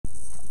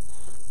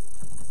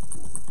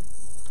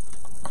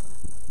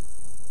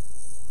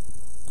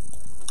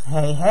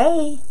Hey,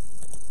 hey,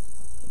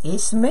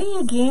 it's me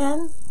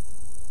again.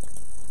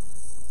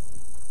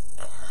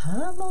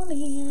 Come on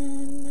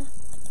in. Let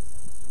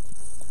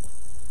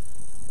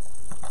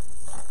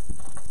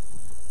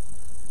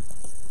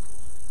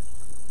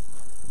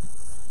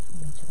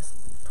me just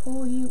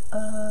pull you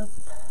up.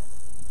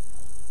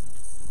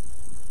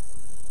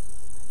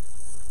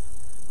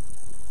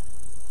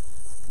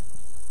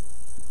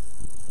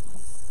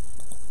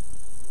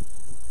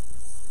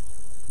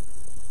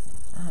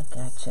 I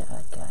gotcha.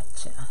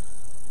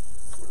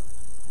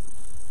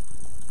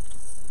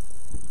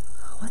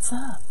 What's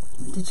up?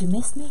 Did you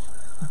miss me?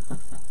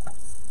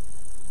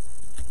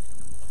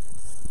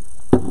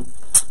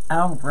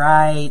 All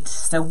right,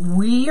 so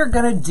we are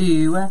going to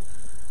do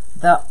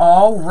the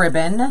all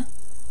ribbon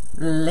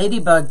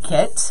Ladybug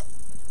kit.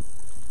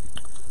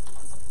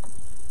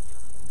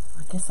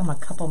 I guess I'm a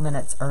couple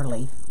minutes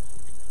early.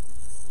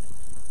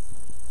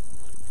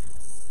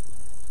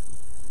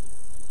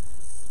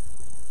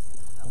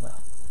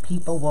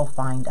 People will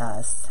find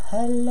us.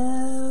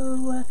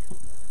 Hello.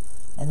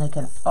 And they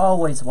can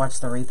always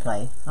watch the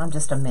replay. I'm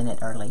just a minute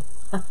early.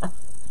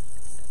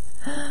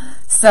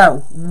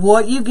 So,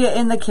 what you get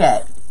in the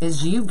kit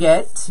is you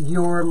get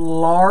your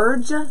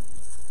large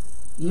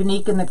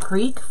Unique in the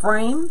Creek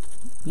frame.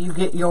 You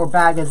get your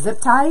bag of zip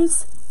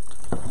ties.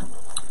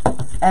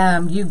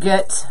 You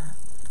get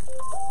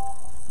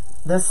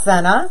the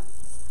senna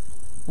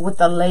with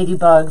the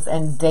ladybugs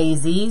and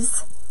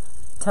daisies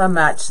to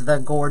match the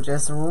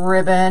gorgeous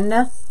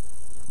ribbon.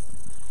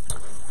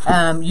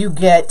 You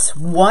get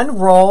one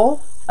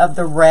roll of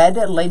the red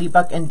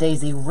Ladybug and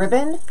Daisy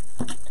ribbon,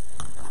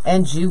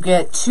 and you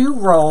get 2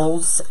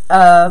 rolls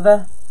of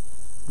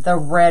the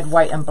red,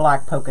 white, and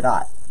black polka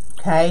dot.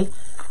 Okay,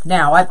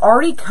 now I've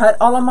already cut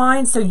all of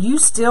mine, so you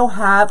still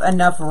have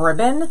enough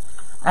ribbon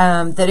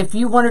that if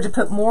you wanted to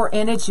put more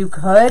in it, you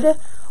could,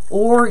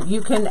 or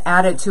you can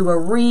add it to a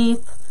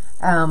wreath.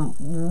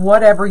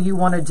 Whatever you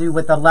want to do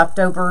with the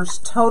leftovers,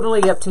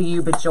 totally up to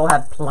you, but you'll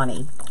have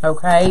plenty.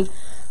 Okay,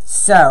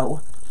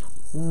 so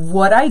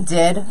what I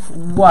did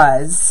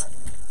was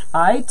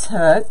I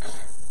took,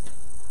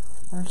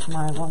 where's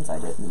my ones I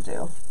didn't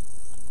do?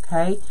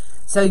 Okay,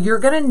 so you're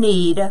going to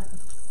need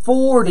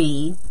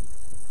 40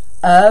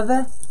 of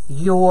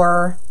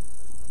your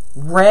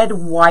red,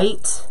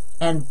 white,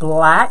 and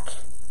black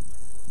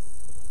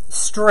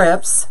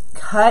strips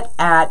cut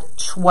at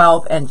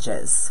 12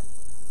 inches.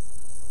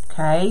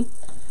 Okay,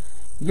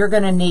 you're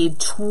going to need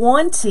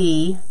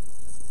 20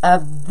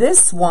 of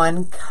this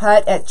one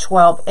cut at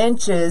 12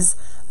 inches,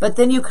 but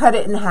then you cut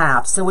it in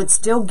half, so it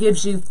still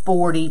gives you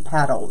 40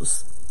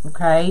 petals.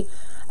 Okay,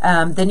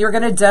 then you're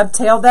going to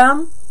dovetail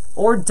them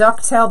or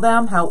ducktail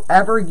them,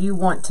 however you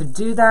want to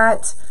do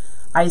that.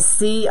 I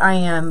see I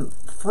am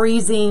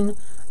freezing,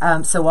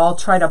 so I'll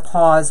try to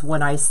pause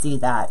when I see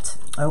that.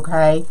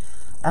 Okay,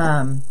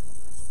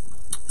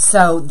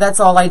 so that's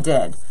all I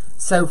did.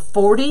 So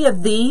 40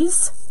 of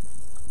these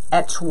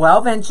at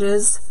 12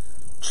 inches,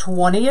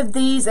 20 of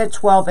these at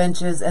 12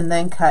 inches, and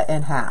then cut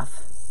in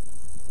half.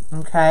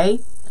 Okay,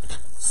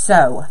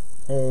 so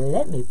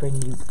let me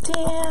bring you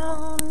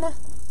down.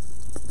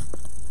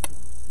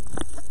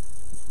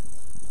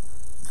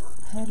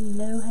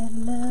 Hello,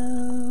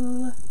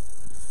 hello.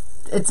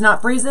 It's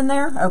not freezing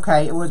there?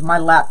 Okay, it was my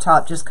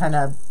laptop just kind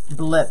of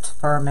blipped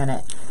for a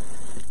minute.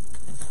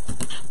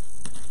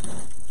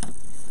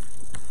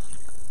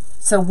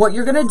 So what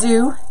you're going to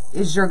do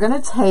is you're going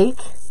to take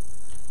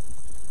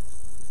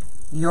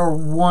your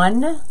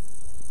one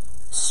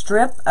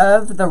strip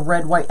of the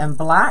red, white, and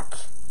black,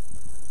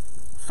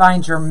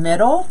 find your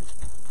middle,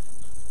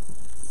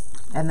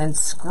 and then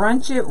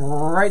scrunch it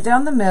right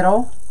down the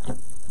middle.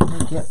 Let me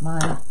get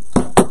my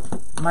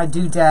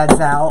doodads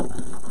out.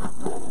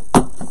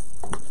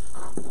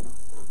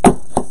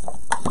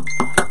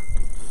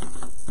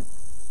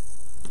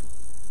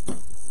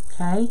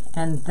 Okay,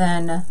 and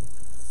then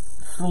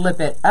flip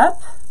it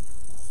up,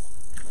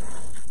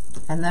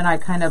 and then I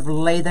kind of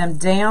lay them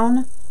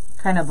down,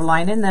 kind of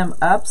lining them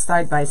up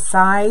side by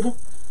side,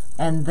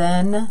 and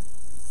then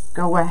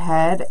go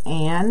ahead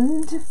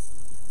and,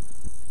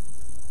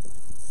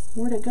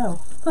 where'd it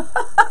go?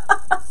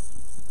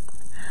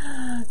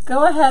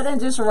 Go ahead and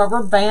just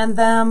rubber band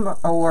them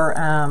or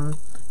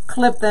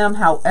clip them,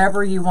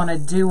 however you want to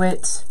do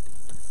it.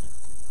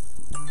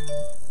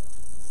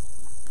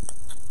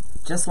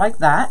 Just like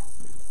that.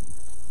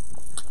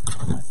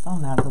 Put my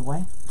phone out of the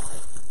way.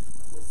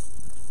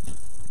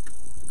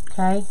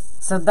 Okay,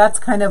 so that's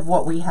kind of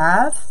what we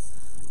have.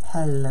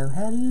 Hello,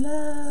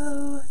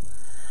 hello.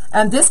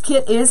 This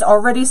kit is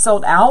already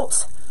sold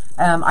out.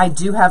 I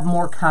do have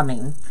more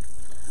coming.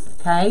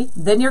 Okay,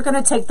 then you're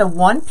going to take the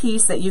one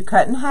piece that you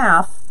cut in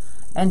half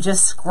and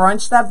just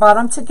scrunch that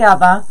bottom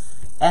together,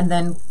 and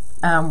then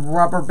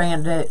rubber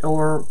band it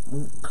or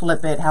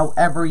clip it,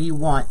 however you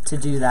want to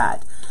do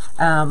that.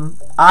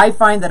 I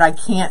find that I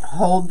can't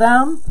hold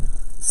them,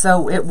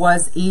 so it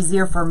was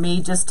easier for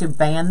me just to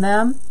band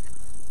them.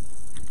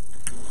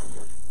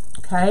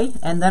 Okay,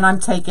 and then I'm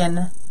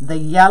taking the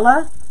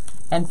yellow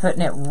and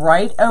putting it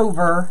right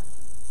over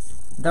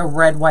the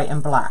red, white,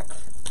 and black.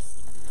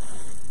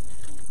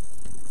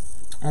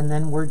 And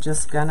then we're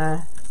just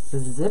gonna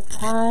zip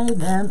tie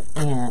them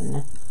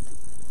in.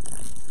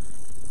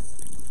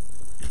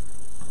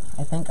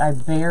 I think I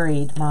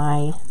buried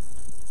my,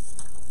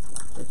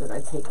 or did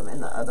I take them in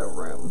the other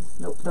room?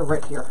 Nope, they're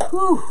right here.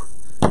 Whew.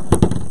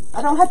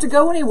 I don't have to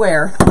go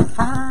anywhere. Get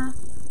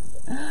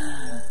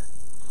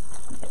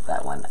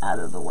that one out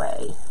of the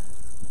way.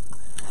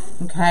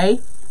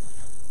 Okay,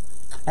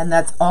 and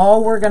that's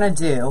all we're gonna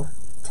do.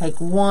 Take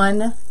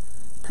one,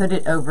 put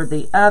it over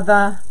the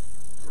other,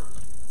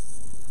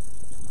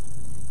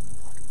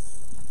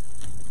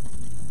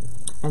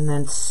 and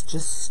then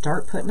just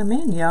start putting them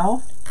in,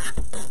 y'all.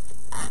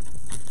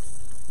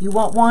 You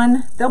want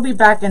one? They'll be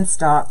back in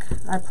stock,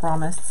 I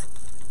promise.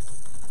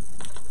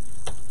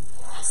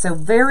 So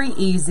very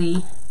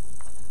easy,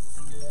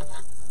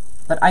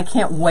 but I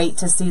can't wait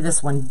to see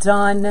this one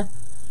done.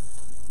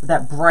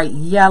 That bright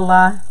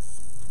yellow.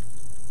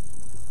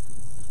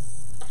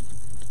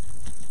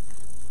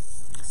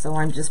 So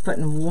I'm just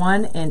putting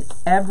one in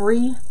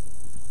every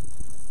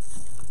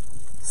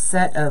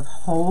set of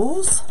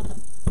holes.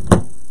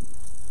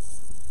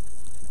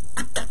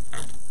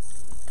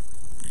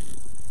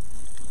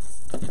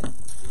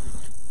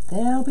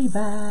 They'll be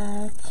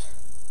back.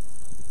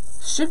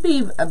 Should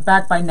be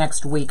back by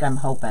next week, I'm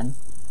hoping.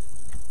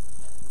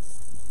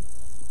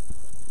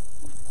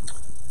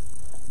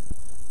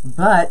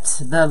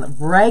 But the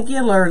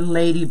regular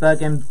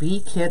Ladybug and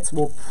Bee kits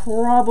will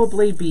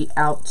probably be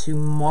out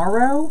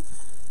tomorrow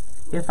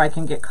if I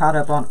can get caught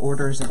up on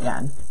orders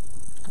again.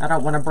 I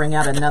don't want to bring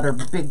out another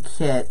big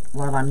kit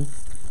while I'm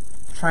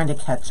trying to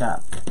catch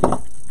up.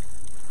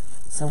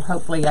 So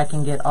hopefully I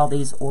can get all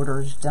these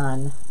orders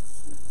done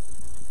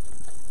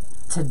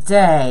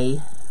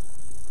today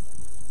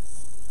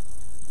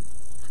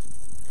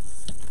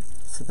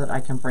so that I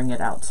can bring it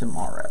out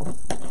tomorrow.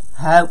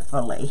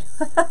 Hopefully.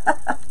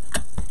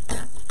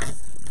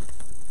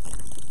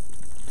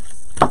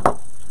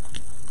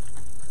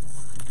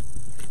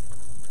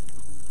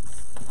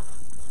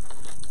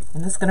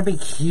 And this is going to be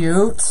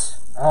cute.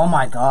 Oh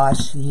my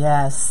gosh,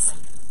 yes.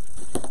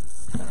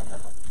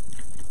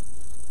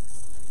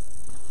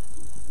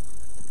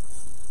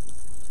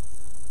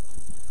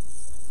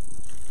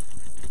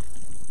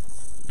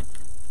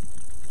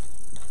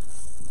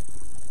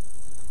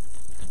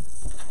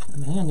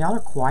 Man, y'all are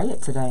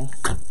quiet today.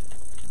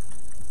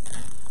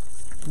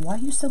 Why are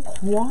you so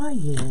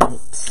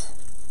quiet?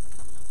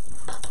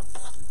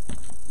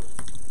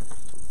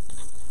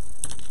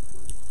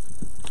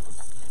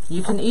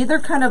 You can either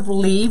kind of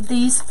leave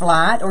these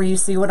flat, or you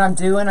see what I'm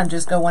doing? I'm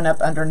just going up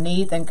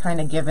underneath and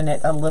kind of giving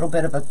it a little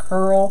bit of a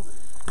curl.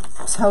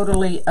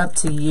 Totally up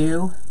to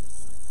you.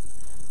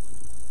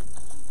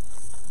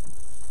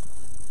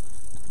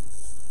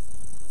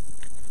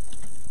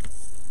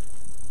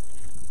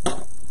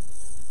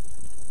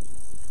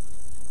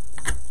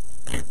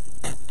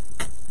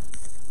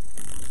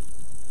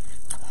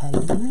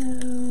 Hello.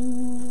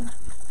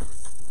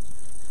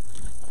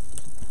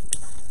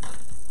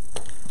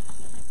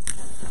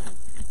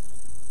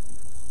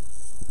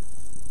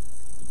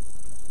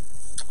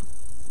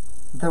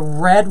 The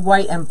red,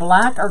 white, and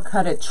black are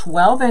cut at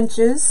 12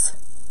 inches.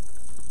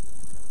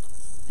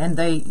 And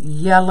the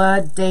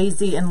yellow,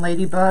 daisy, and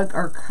ladybug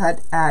are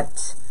cut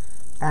at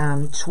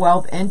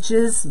 12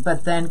 inches,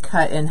 but then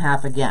cut in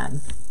half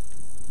again.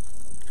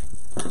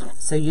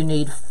 So you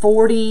need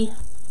 40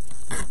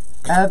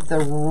 of the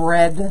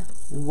red,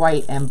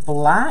 white, and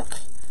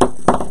black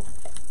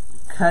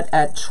cut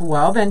at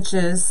 12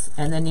 inches,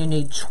 and then you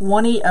need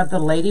 20 of the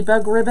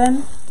ladybug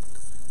ribbon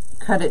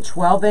cut at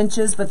 12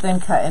 inches, but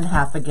then cut in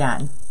half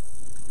again.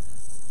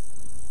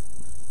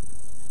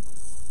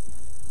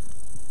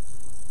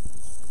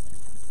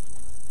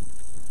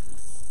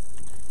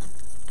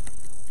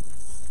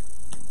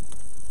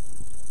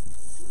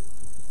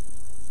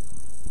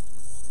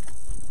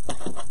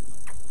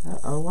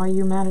 Uh-oh, why are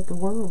you mad at the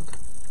world?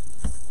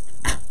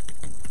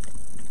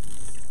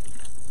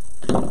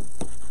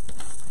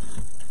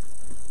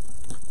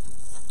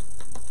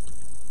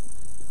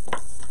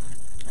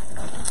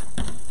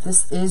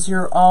 This is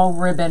your all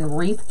ribbon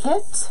wreath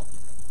kit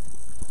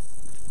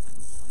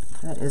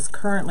that is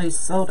currently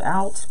sold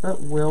out,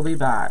 but will be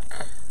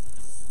back.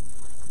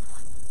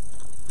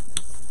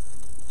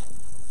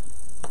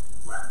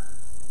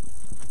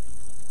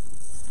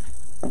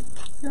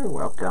 You're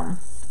welcome.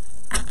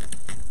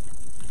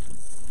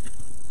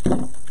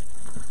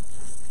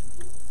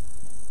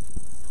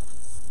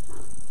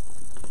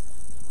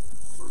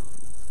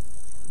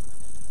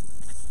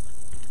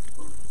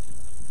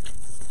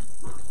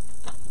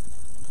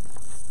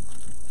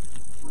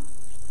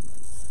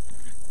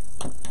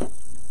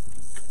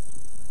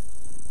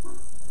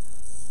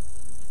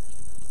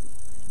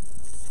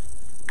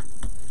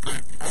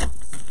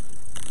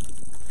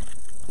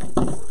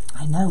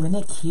 I know, isn't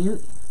it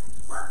cute?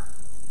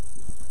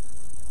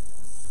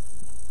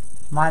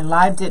 My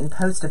live didn't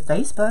post to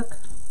Facebook.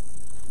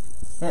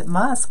 It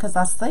must, because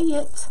I see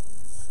it.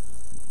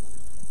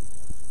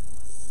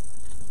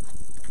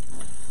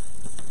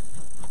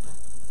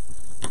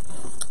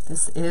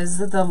 This is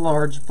the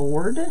large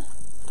board.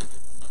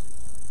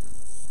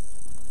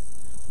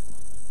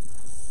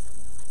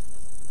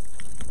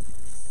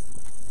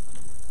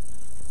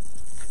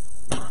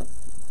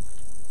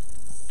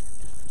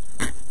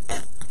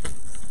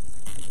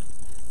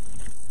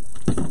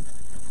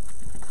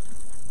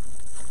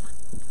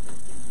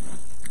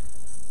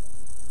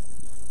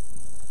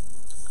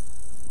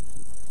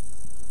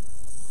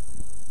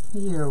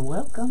 You're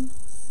welcome.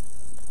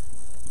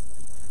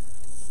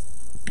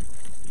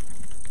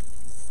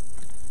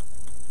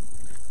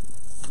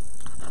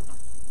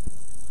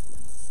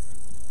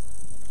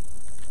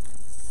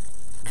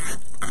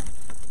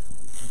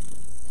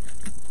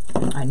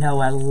 I know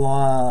I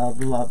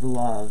love, love,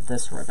 love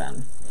this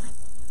ribbon.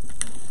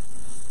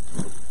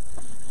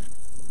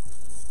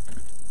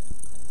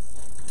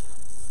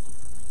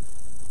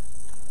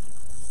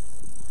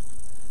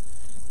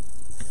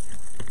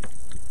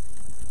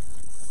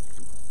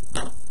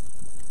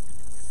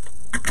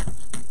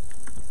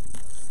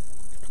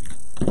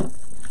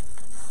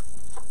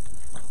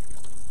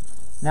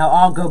 Now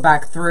I'll go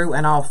back through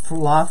and I'll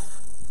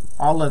fluff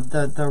all of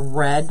the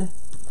red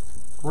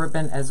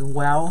ribbon as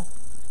well.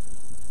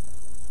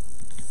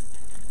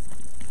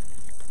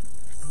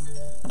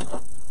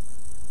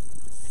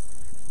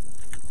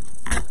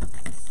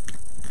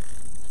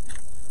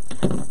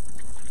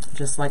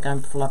 Just like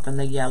I'm fluffing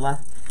the yellow.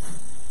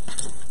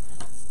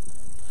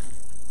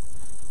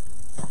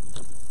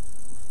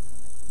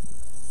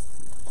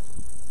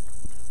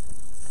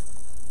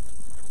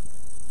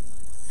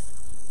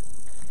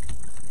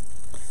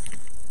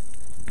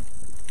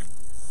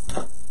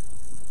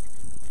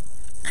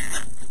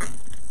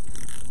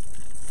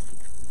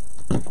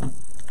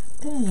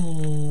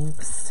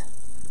 Thanks.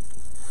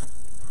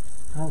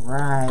 All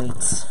right,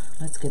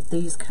 let's get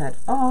these cut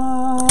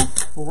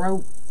off.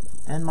 Rope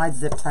and my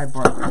zip tie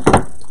broke.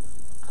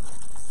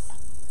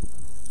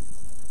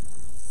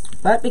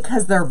 But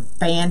because they're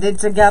banded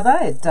together,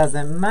 it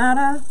doesn't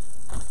matter.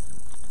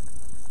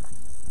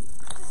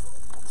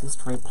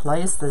 Just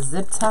replace the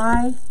zip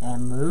tie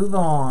and move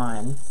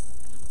on.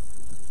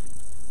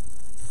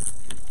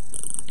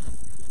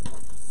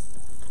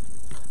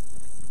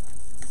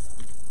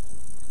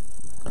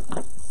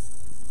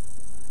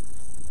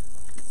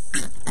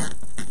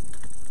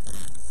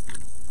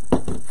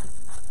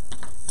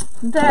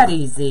 That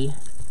easy.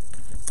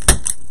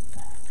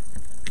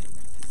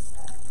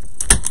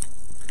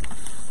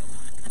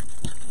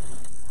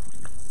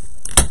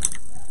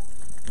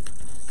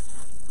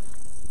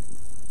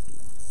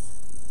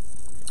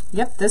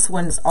 Yep, this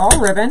one's all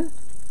ribbon.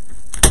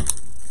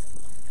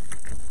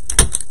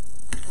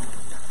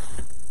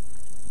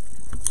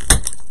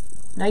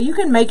 Now you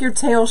can make your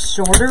tail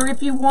shorter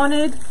if you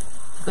wanted,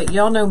 but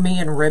y'all know me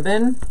and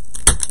ribbon.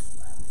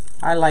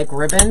 I like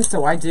ribbon,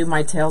 so I do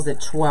my tails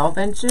at 12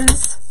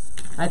 inches.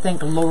 I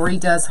think Lori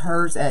does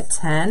hers at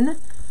 10,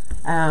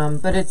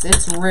 but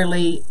it's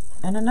really,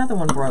 and another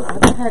one broke.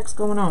 What the heck's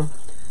going on?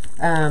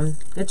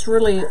 It's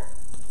really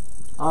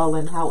all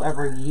in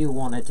however you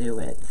want to do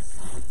it.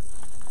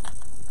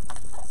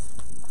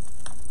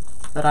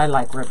 But I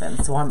like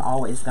ribbon, so I'm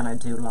always going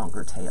to do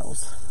longer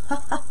tails.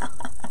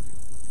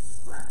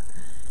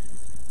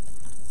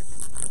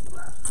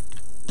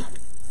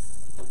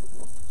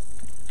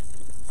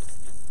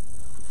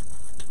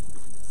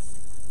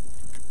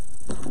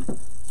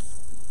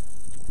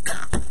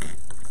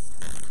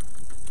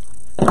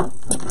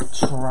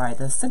 Try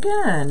this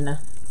again.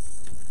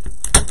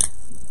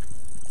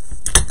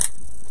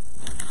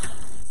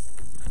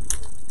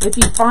 If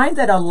you find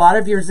that a lot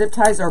of your zip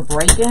ties are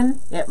breaking,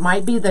 it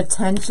might be the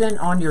tension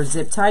on your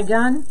zip tie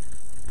gun.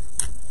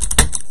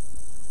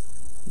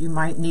 You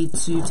might need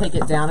to take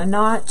it down a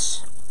notch.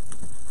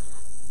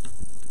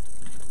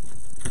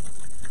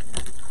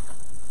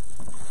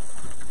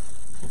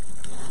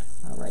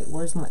 All right,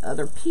 where's my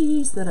other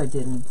piece that I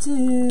didn't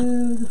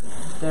do?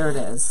 There it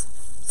is.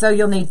 So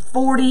you'll need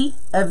 40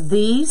 of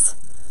these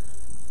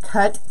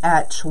cut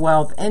at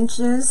 12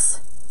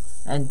 inches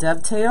and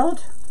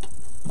dovetailed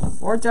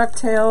or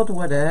ducktailed,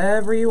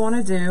 whatever you want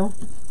to do.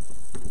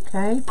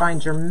 Okay,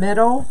 find your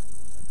middle,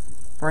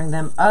 bring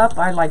them up.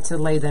 I like to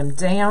lay them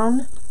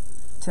down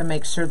to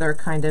make sure they're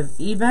kind of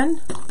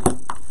even.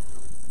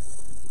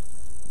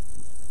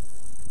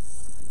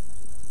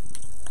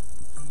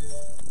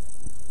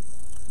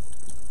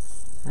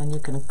 And you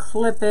can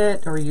clip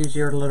it or use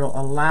your little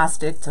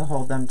elastic to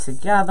hold them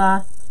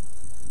together.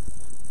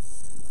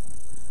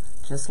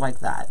 Just like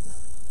that.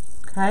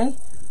 Okay?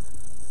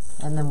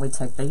 And then we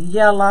take the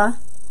yellow,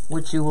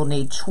 which you will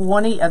need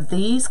 20 of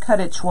these, cut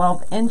at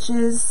 12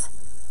 inches,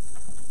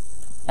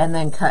 and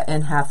then cut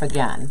in half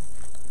again.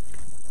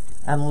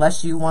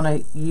 Unless you want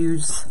to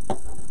use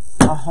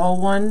a whole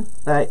one,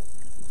 but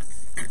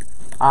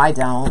I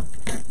don't.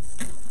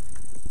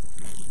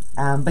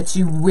 But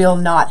you will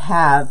not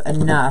have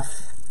enough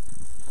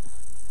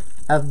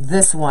of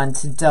this one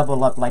to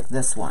double up like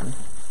this one.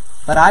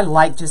 But I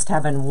like just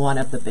having one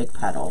of the big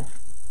petal.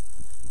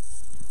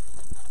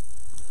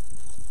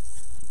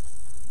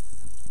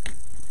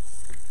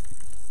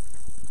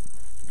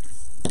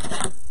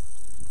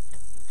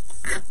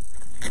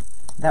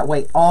 That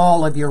way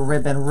all of your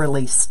ribbon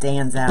really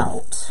stands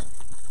out.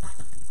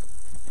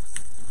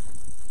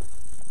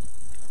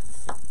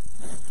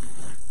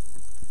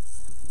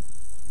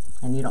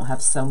 And you don't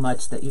have so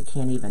much that you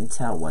can't even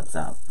tell what's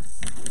up.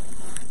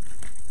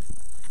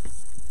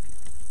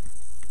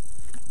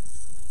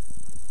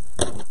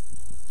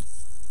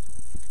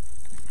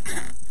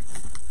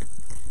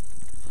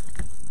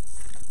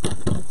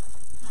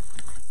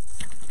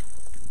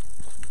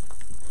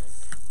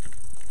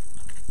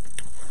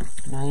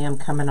 I am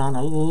coming on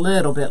a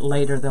little bit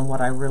later than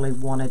what I really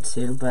wanted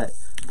to, but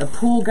the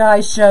pool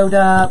guy showed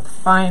up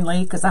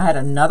finally because I had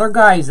another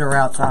geyser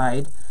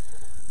outside.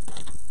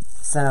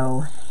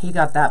 So he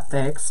got that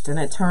fixed, and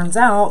it turns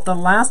out the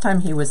last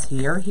time he was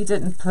here, he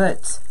didn't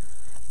put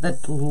the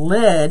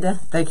lid,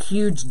 the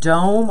huge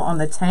dome on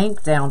the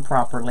tank down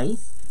properly.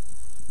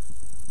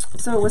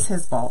 So it was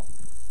his fault.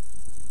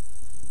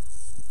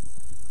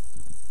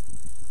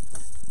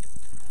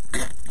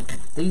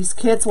 These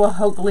kits will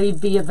hopefully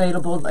be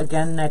available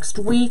again next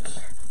week.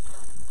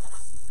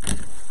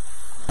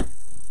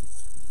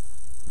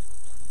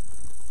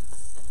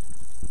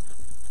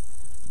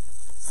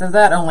 So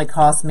that only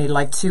cost me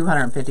like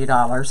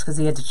 $250 because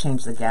he had to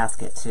change the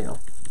gasket too.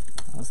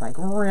 I was like,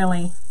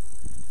 really?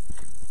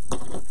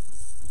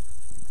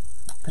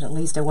 But at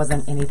least it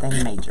wasn't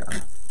anything major.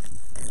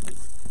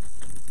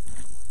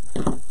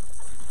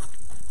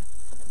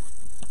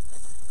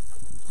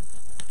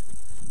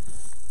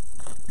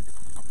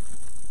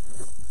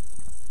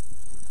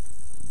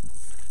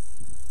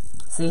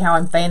 See how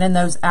I'm fanning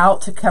those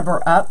out to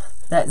cover up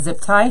that zip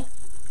tie?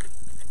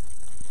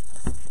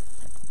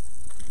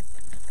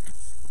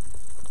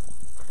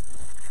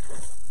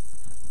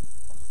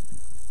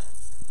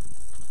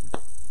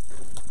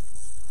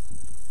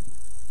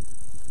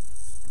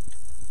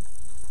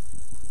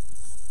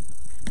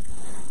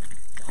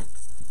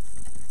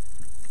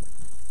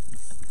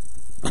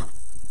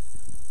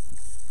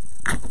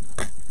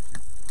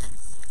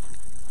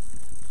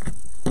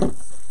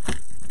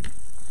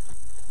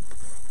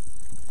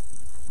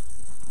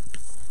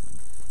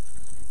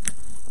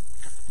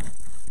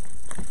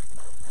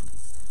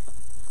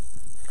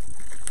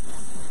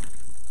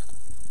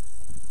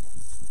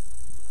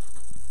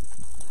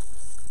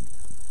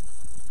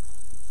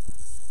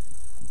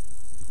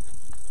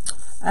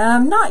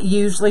 Not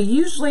usually.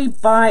 Usually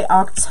by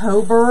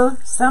October,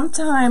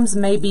 sometimes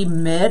maybe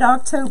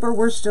mid-October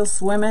we're still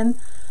swimming.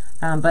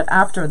 But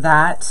after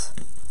that,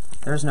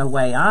 there's no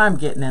way I'm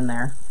getting in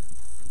there.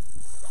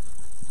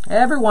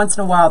 Every once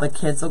in a while the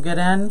kids will get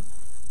in.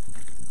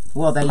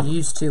 Well, they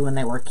used to when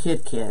they were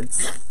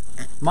kids.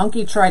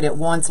 Monkey tried it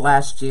once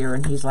last year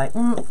and he's like,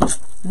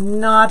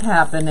 not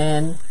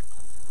happening.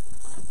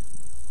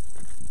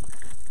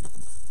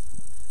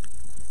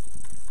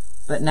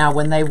 But now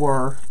when they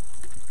were,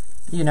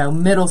 you know,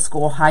 middle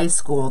school, high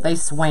school, they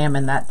swam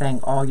in that thing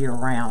all year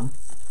round.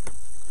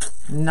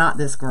 Not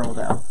this girl,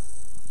 though.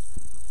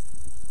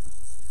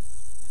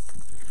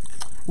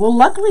 Well,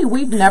 luckily,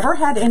 we've never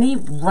had any,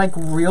 like,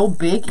 real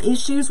big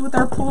issues with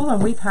our pool,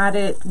 and we've had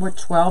it, what,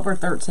 12 or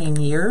 13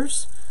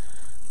 years.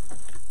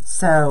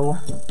 So,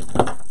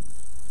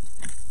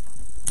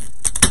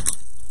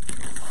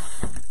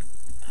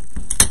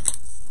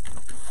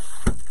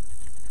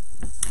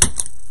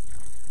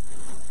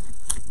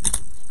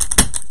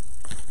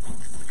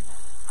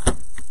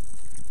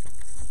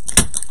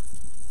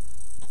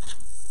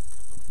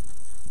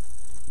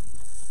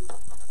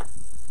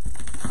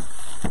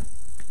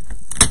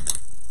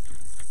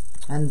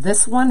 and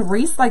this one,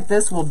 wreaths like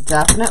this will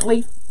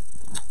definitely,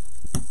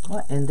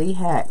 what in the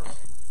heck?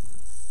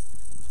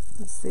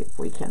 Let's see if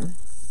we can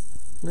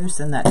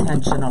loosen that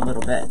tension a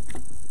little bit.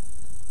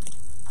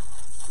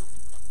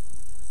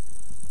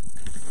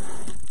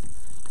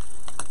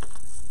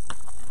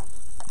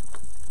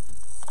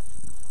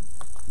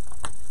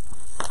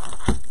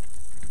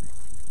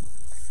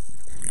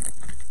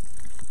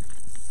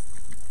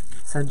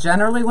 So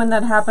generally when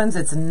that happens,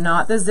 it's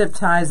not the zip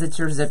ties, it's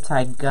your zip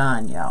tie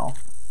gun, y'all.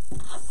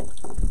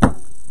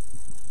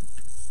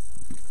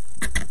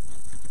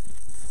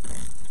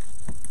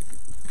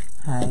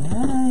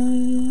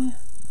 Hey.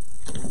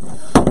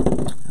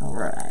 All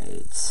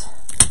right.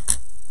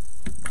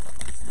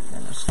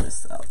 Finish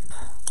this up.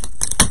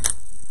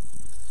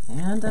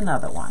 And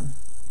another one.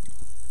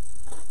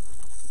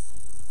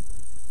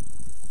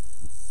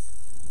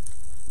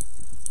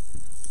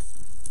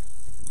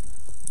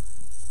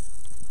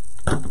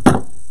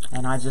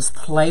 And I just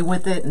play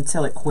with it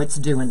until it quits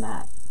doing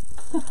that.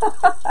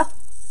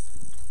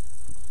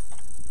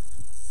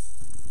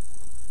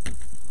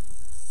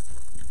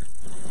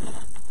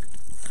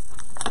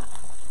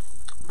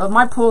 But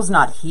my pool's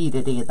not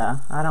heated either.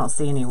 I don't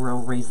see any real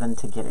reason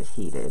to get it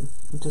heated.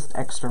 Just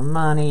extra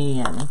money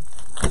and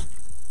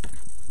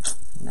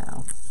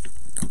no.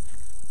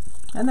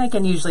 And they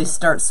can usually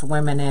start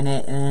swimming in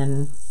it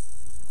in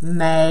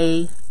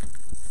May,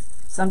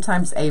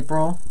 sometimes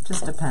April,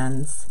 just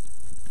depends.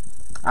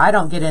 I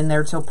don't get in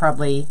there till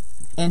probably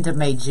end of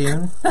May,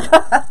 June,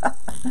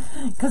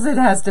 because it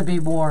has to be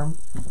warm.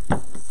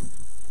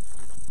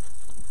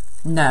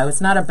 No,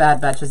 it's not a bad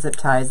batch of zip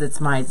ties.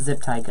 It's my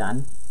zip tie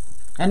gun.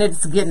 And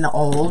it's getting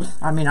old.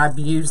 I mean, I've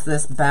used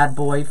this bad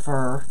boy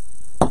for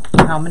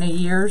how many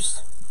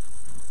years?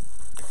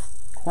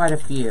 Quite a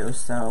few,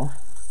 so.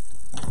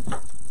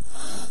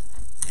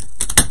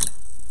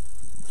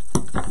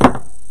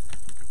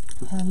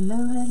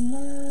 Hello,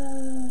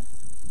 hello.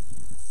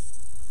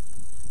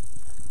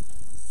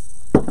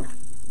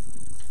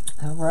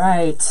 All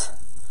right.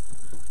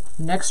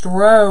 Next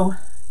row.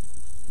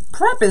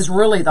 Prep is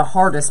really the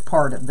hardest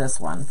part of this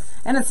one.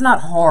 And it's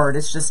not hard,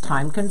 it's just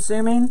time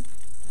consuming.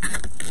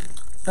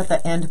 But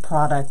the end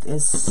product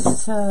is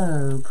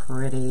so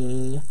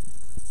pretty.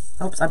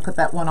 Oops, I put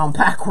that one on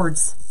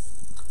backwards.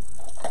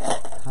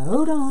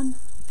 Hold on.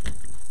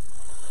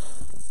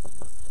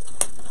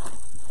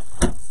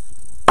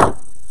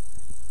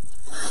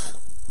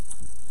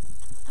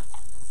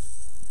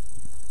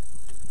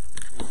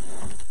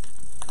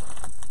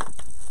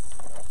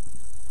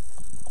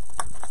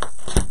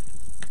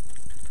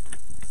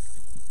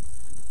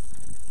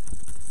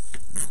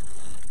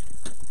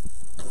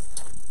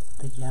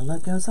 The yellow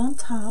goes on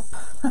top.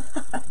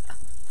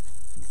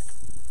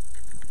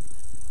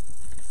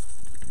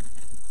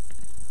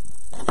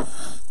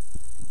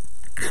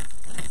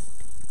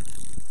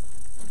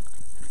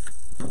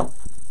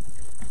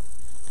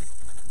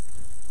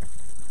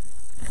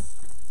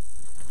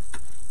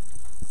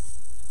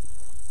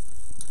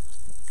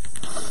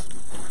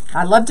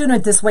 I love doing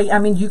it this way. I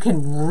mean, you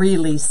can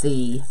really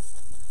see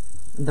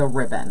the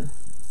ribbon.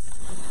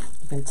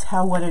 You can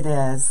tell what it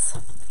is.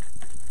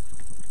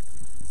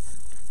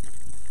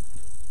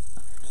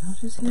 Did y'all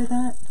just hear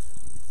that?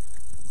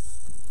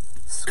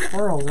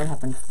 Squirrels are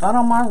having fun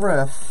on my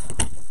roof.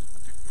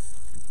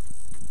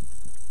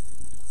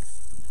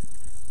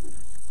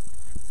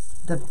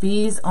 The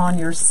bees on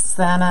your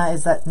Santa,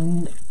 is that?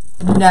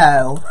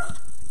 No.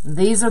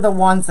 These are the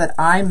ones that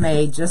I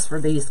made just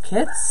for these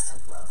kits.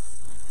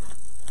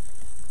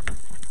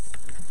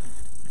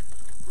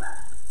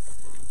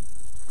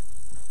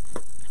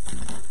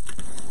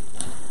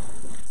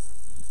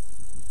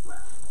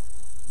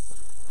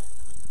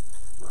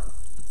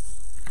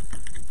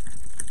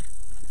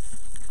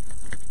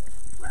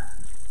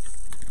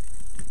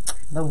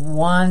 The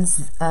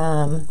ones,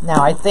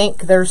 now I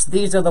think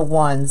these are the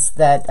ones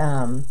that,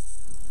 why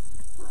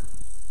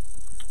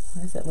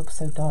does it look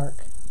so dark?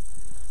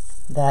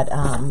 That,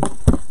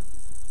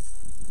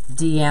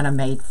 Deanna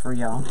made for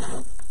y'all.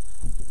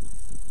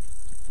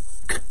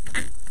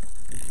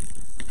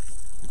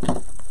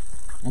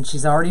 And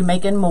she's already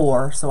making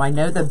more, so I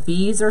know the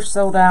bees are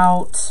sold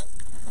out.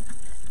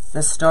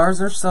 The stars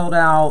are sold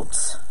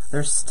out.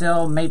 There's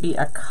still maybe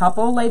a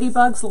couple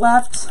ladybugs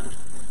left,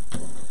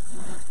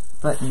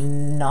 but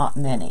not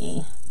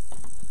many.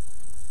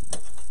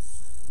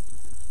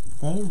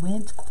 They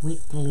went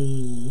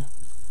quickly.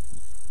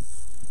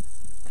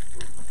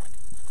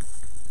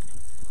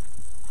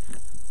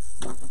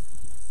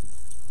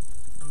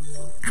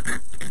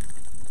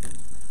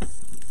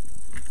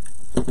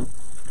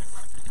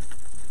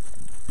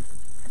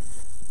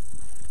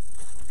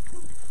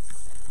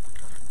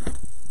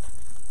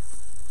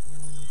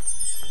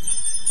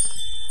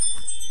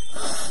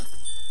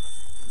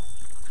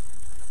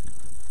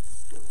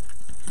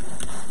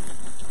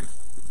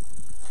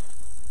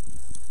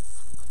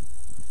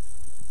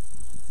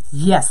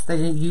 Yes, the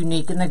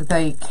unique and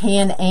the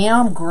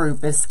Can-Am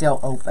group is still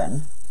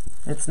open.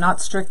 It's not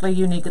strictly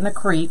unique in the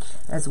creek,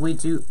 as we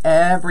do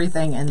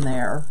everything in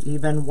there,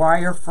 even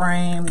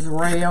wireframes,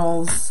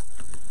 rails,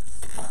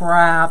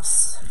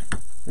 crafts.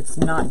 It's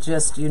not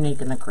just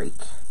unique in the creek.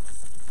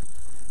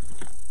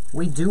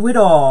 We do it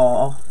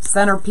all.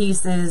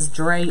 Centerpieces.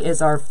 Dre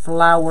is our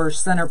flower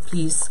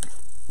centerpiece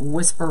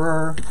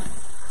whisperer.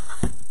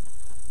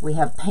 We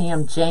have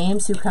Pam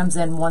James, who comes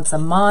in once a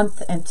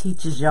month and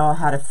teaches y'all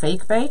how to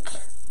fake bake.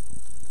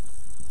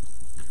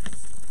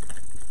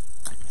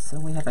 So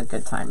we have a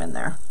good time in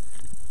there.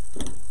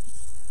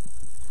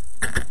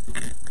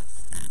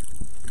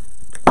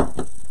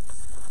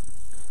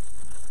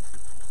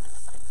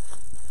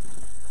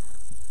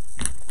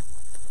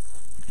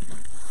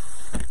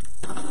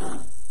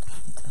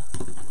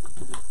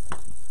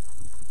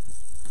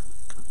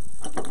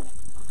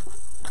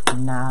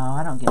 No,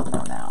 I don't get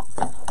burnt out.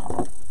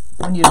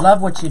 When you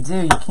love what you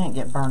do, you can't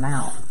get burnt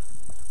out.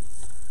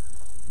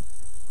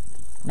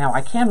 Now,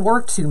 I can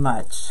work too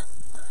much.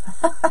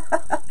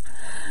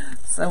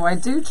 So I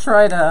do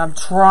try to, I'm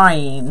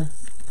trying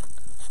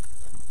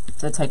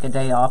to take a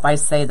day off. I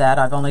say that,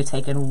 I've only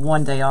taken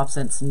one day off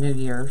since New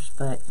Year's,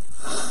 but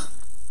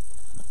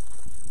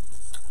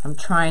I'm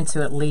trying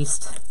to at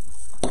least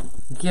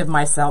give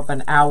myself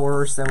an hour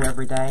or so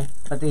every day,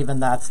 but even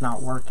that's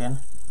not working.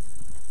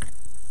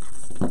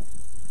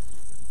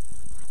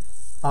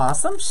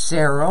 Awesome,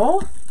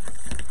 Cheryl.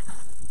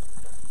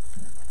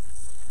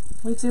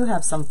 We do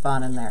have some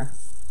fun in there.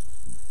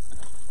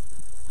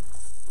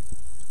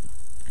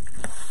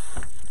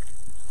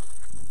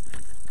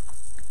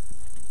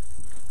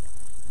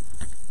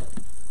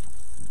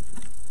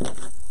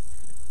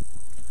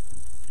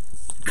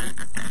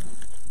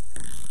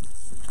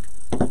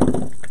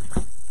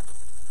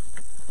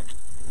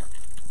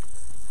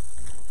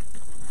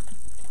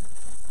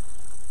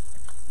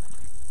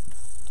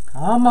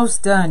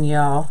 almost done,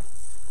 y'all.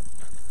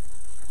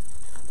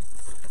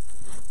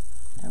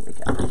 There we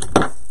go.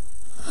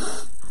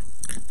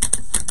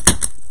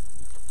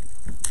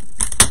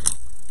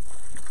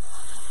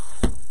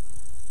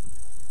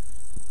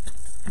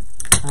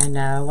 I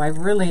know, I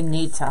really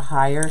need to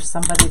hire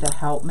somebody to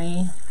help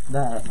me,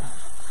 but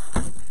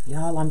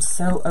y'all, I'm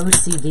so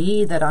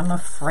OCD that I'm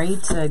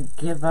afraid to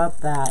give up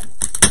that.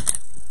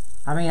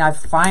 I mean, I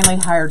finally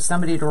hired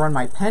somebody to run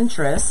my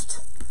Pinterest.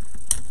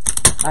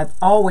 I've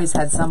always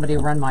had somebody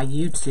run my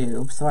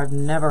YouTube, so I've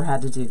never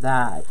had to do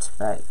that,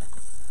 but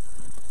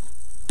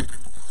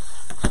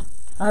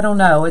I don't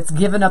know, it's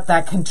given up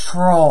that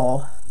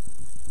control.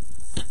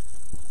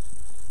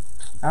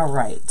 All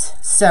right,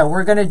 so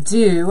we're going to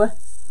do,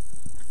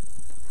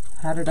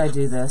 how did I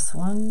do this?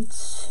 1,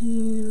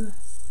 2,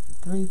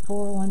 3,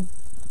 4, 1.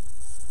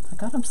 I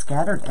got them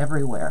scattered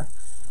everywhere.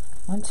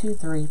 1, 2,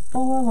 3,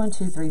 4, 1,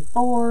 2, 3,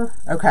 4.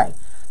 Okay,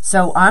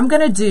 so I'm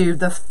going to do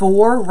the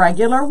 4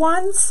 regular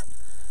ones,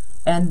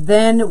 and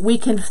then we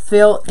can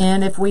fill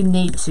in if we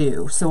need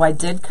to. So I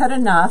did cut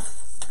enough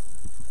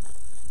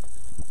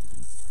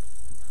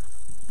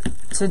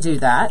to do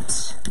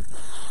that.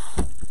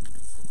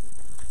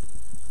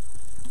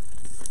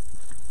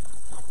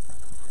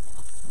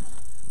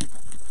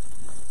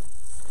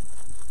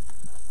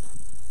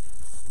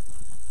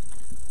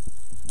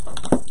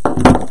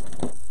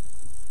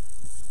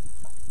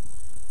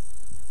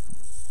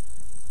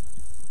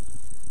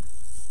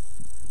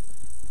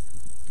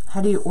 How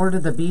do you order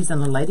the bees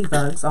and the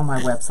ladybugs? On my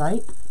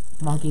website,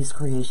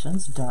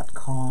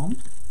 monkeyscreations.com.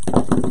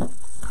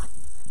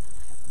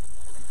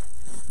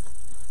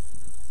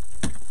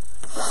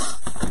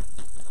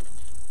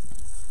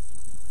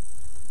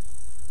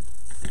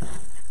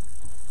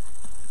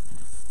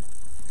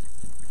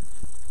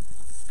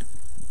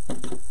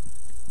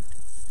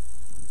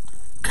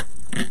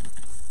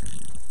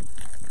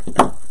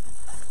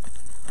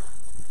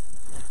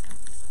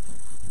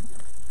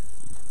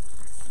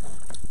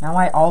 Now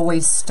I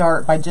always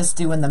start by just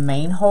doing the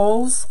main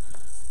holes,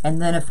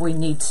 and then if we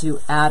need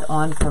to add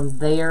on from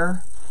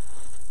there,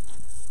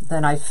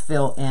 then I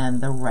fill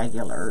in the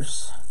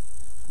regulars.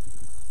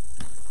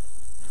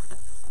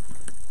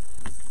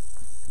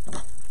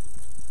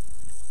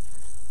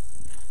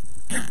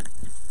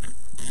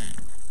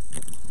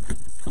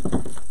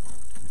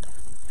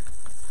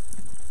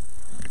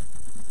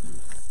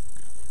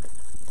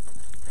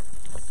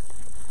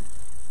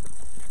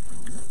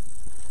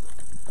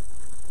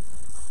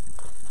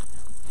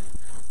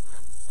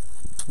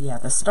 Yeah,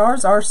 the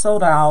stars are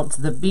sold out.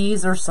 The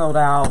bees are sold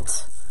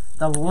out.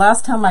 The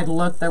last time I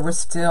looked, there were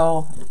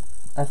still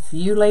a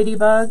few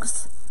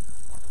ladybugs,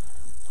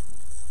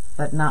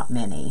 but not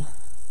many.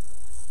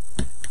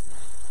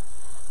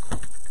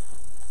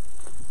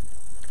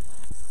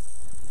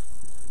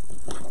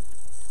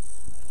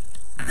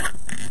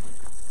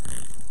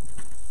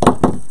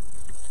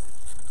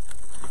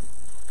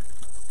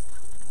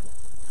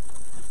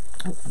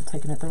 Oh, I'm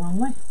taking it the wrong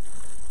way.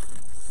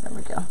 There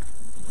we go.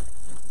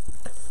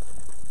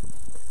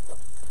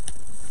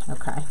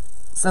 Okay,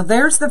 so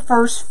there's the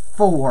first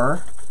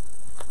 4.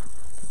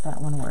 Get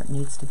that one where it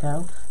needs to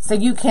go. So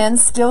you can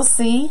still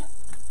see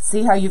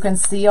how you can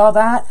see all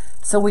that.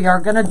 So we are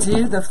going to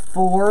do the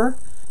 4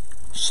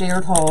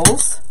 shared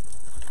holes.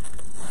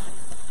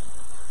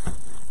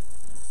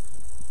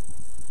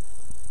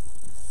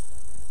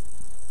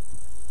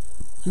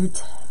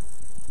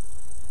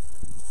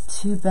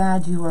 Too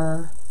bad you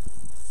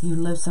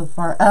live so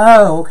far.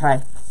 Oh,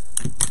 okay.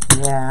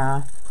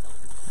 Yeah.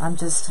 I'm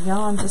just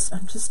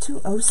too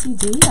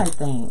OCD, I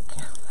think.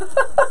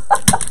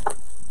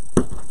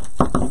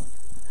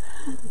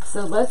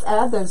 So let's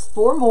add those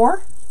 4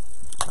 more.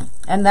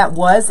 And that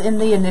was in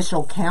the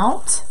initial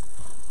count.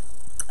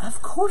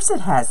 Of course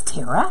it has,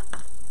 Tara.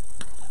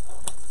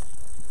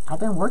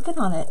 I've been working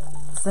on it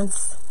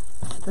since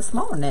this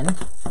morning.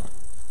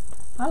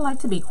 I like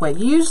to be quick.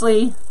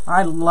 Usually,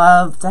 I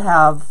love to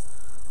have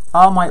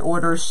all my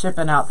orders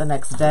shipping out the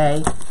next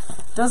day.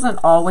 Doesn't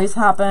always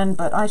happen,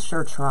 but I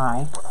sure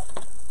try.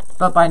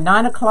 But by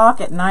 9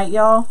 o'clock at night,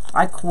 y'all,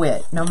 I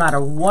quit. No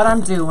matter what I'm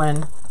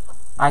doing,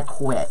 I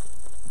quit.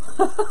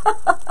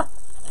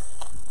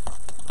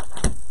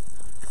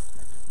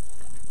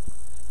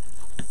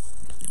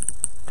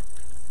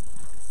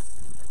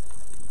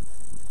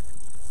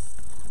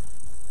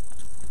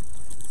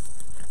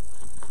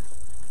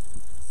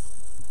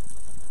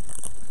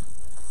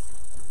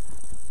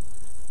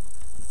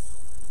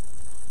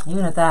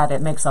 Even at that,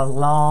 it makes a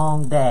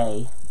long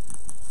day.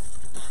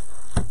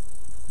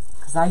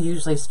 Because I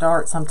usually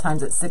start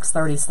sometimes at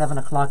 6:30, 7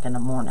 o'clock in the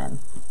morning.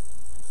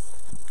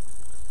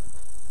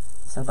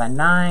 So by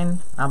 9,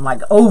 I'm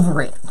like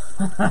over it.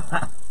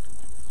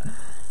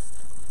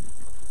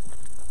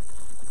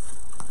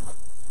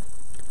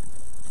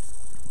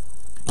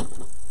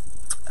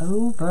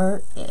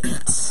 Over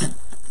it.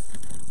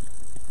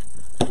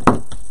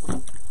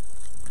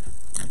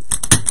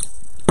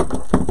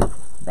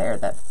 There,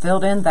 that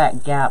filled in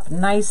that gap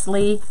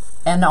nicely.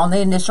 And on the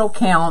initial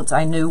count,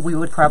 I knew we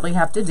would probably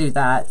have to do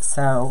that,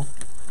 so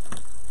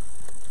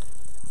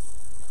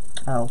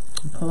Oh,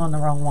 I'm pulling the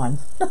wrong one.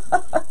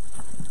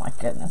 My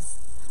goodness.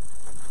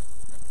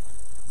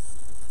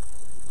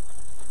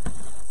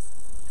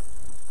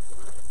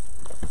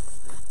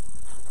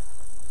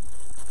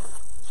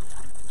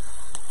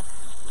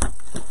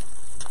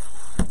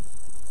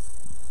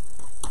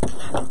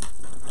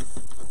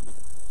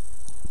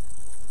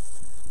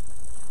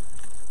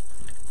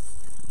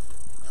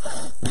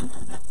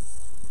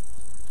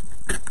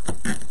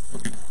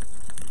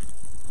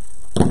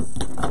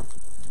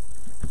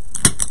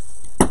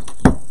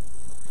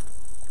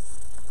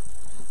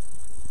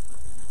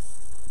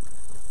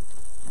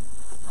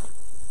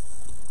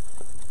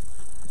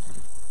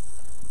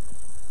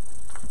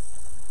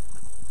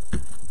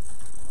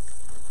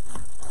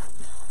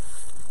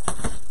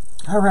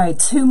 All right,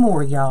 2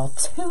 more, y'all.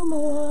 2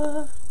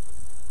 more.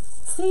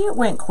 See, it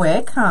went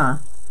quick, huh?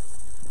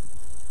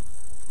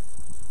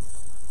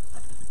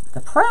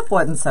 The prep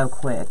wasn't so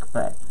quick,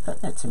 but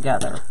putting it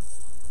together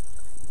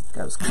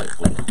goes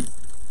quickly.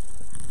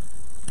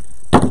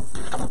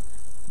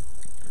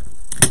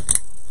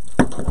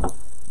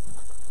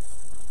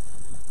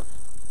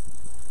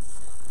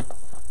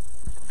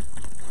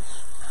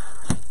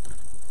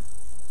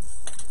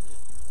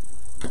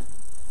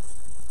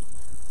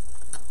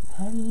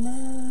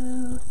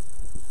 Hello.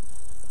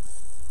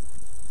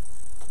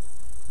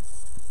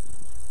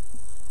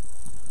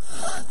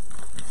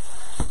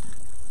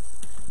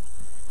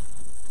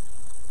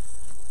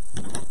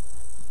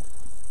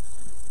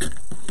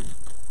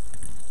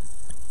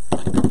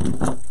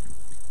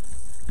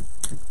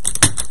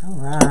 All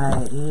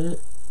right,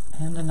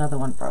 and another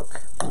one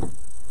broke.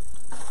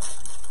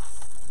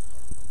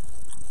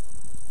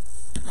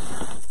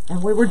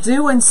 And we were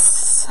doing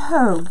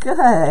so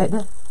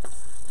good.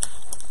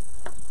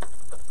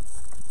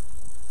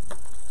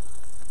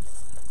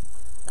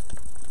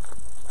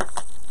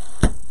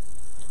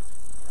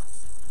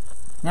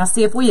 Now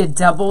see, if we had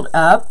doubled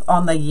up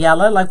on the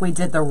yellow like we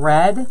did the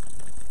red,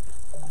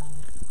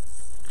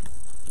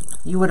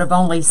 you would have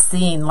only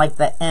seen like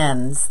the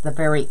ends, the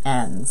very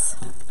ends.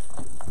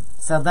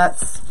 So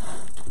that's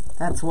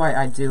why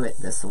I do it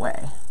this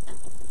way.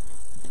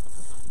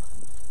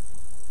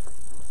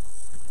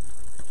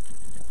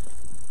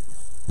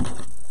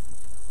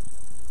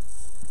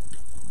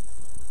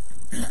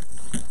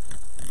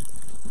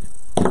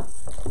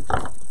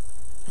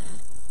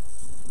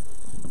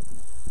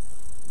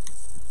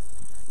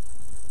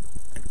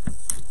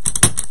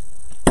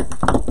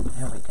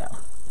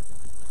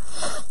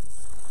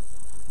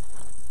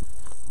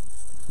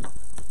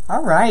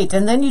 All right,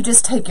 and then you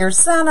just take your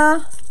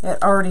senna.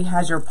 It already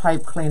has your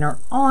pipe cleaner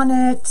on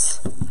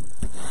it.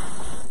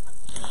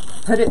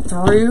 Put it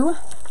through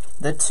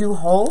the 2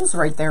 holes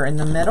right there in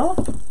the middle.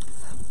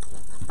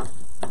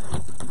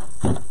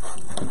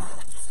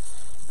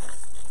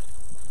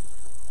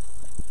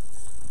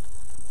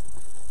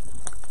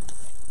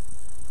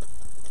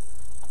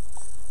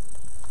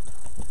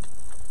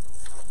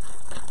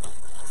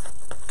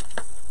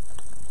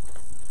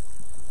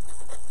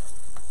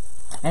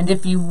 And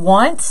if you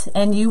want,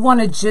 and you want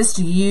to just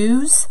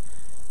use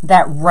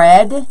that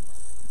red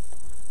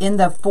in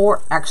the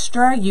 4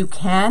 extra, you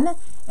can,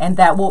 and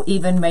that will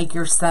even make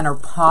your center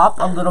pop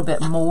a little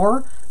bit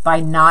more by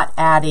not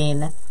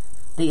adding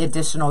the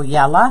additional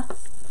yellow,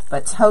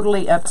 but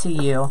totally up to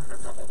you.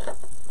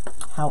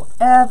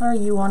 However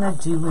you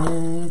want to do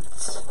it.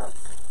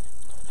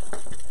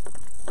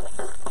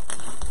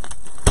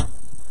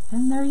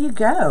 And there you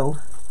go.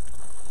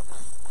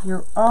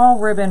 Your all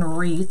ribbon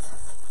wreath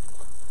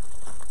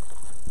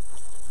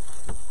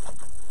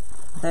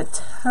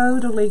that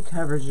totally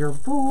covers your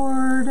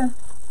board.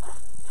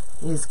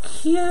 Is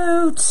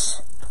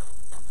cute.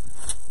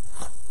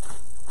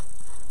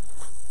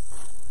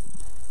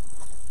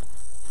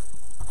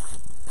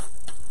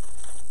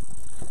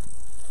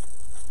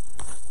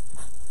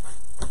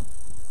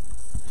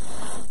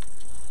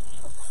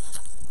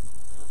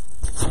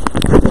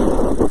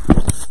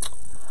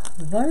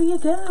 There you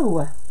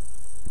go.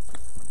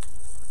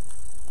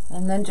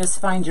 And then just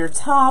find your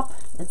top.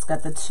 It's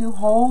got the 2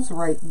 holes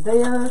right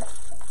there.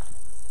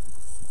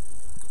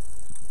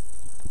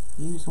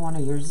 Use one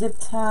of your zip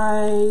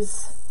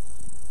ties.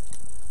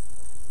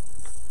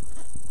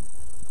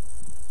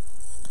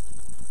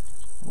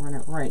 Run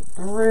it right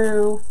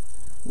through.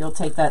 You'll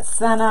take that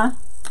senna,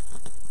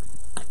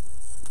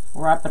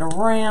 wrap it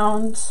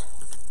around,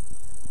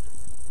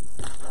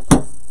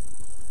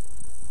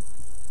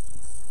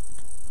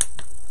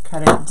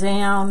 cut it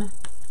down.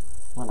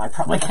 Well, I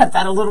probably cut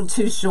that a little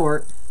too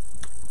short,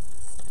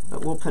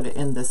 but we'll put it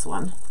in this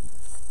one.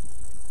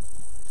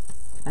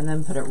 And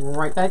then put it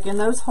right back in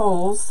those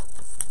holes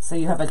so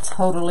you have a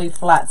totally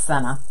flat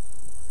senna,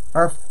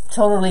 or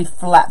totally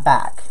flat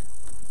back.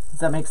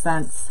 Does that make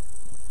sense?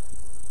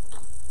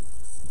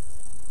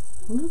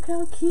 Look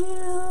how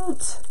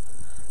cute.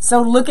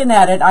 So looking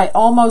at it, I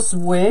almost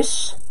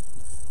wish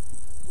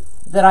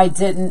that I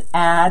didn't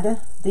add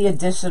the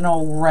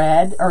additional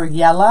red or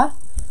yellow,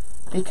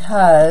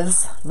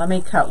 because let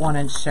me cut one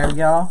and show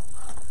y'all.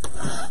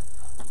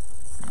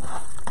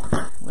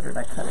 What did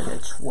I cut it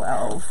at?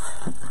 12.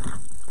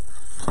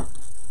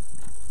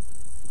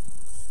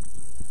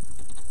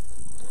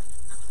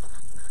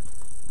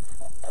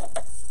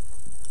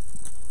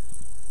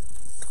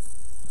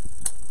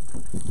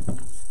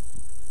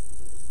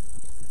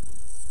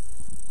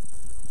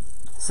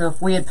 So if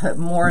we had put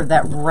more of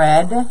that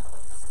red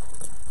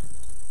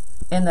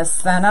in the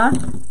center,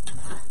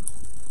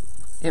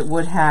 it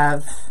would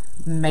have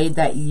made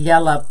that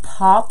yellow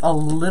pop a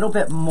little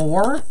bit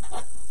more.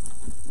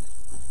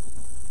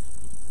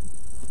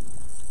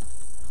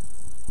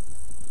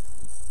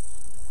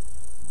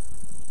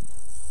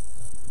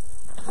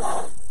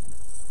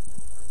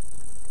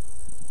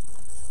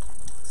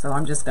 So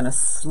I'm just going to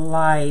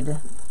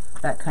slide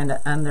that kind of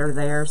under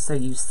there so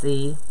you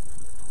see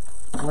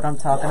what I'm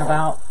talking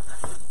about.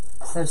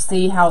 So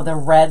see how the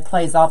red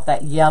plays off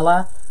that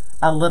yellow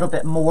a little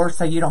bit more,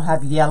 so you don't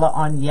have yellow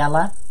on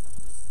yellow.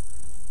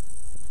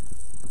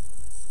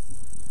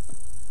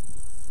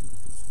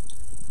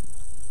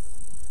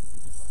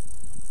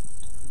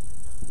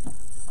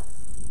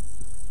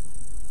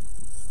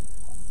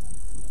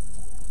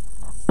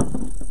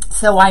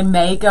 So I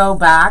may go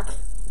back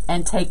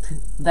and take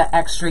the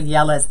extra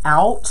yellows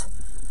out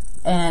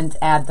and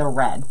add the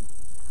red.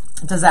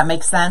 Does that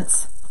make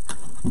sense?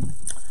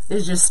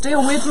 Is you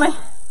still with me?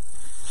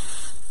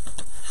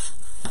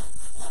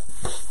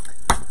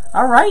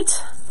 All right.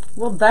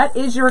 Well, that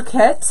is your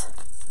kit.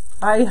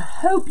 I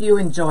hope you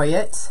enjoy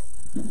it.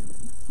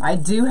 I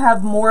do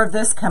have more of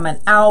this coming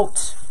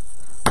out.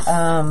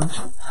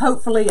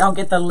 Hopefully I'll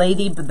get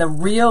the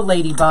real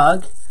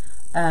Ladybug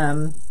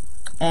and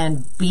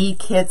bee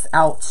kits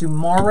out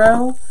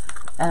tomorrow.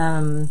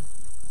 One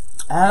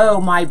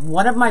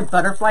of my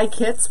butterfly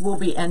kits will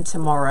be in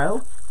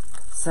tomorrow,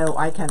 so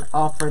I can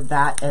offer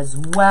that as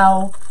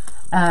well.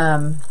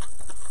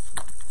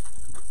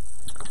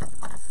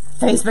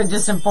 Facebook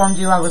just informed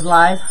you I was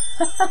live.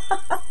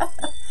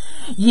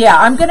 Yeah,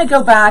 I'm going to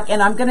go back and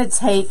I'm going to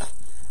take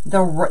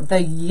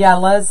the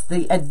yellows,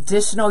 the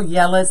additional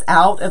yellows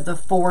out of the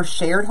 4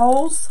 shared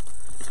holes.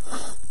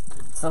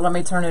 So let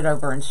me turn it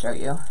over and show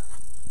you.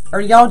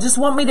 Or y'all just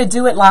want me to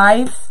do it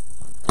live?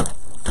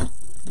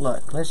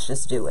 Look, let's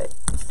just do it.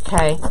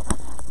 Okay.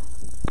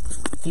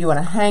 If you want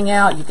to hang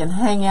out, you can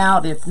hang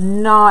out. If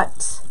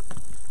not,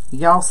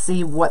 y'all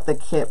see what the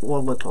kit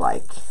will look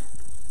like.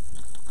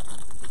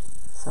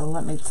 So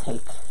let me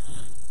take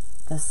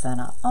the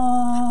center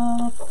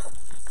off.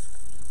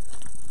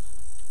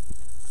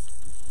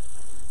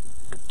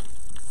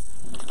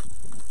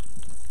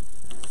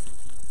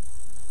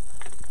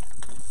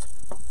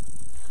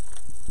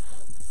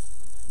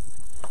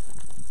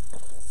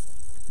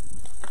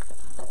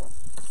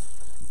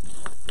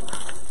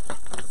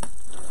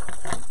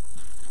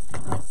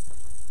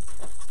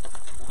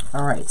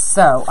 All right,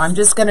 so I'm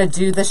just going to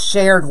do the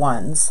shared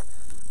ones.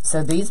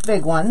 So these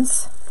big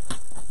ones,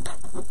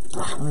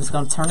 I'm just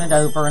going to turn it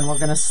over and we're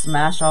going to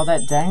smash all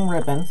that dang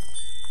ribbon.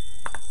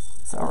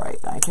 It's all right,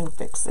 I can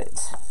fix it.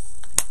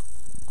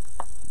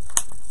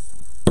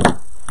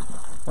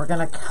 We're going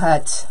to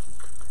cut,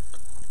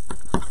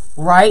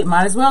 right,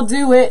 might as well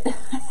do it.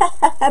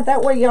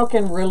 That way y'all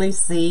can really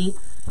see.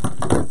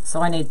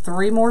 So I need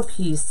 3 more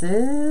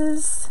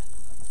pieces.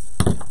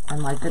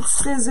 And my good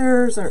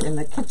scissors are in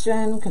the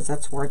kitchen because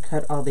that's where I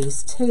cut all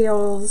these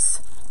tails.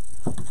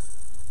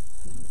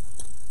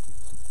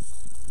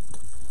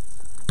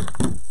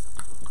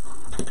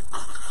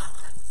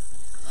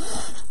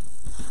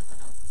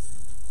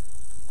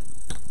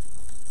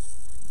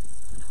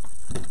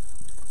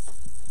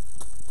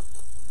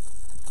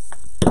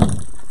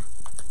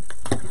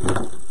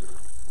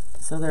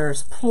 So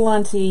there's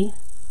plenty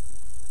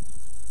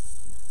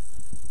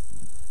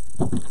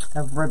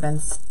of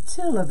ribbons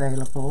still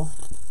available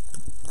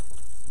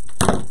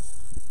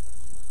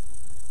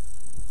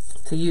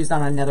to use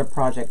on another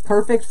project.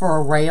 Perfect for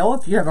a rail.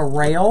 If you have a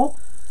rail,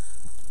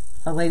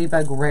 a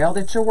Ladybug rail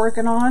that you're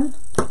working on,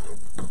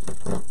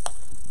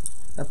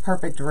 the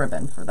perfect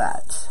ribbon for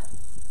that.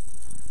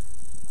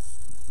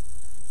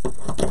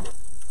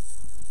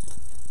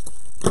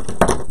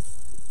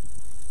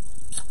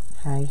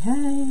 Hey,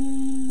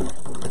 hey.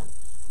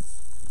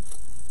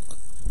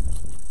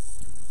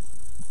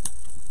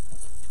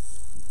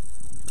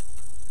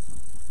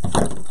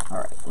 All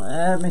right,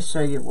 let me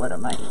show you what I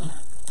mean.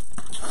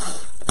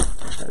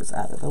 Those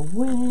out of the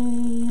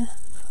way.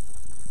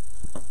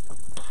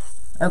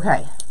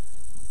 Okay.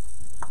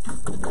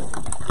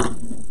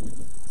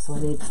 So I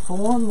need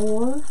 4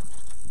 more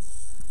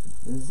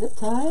zip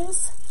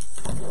ties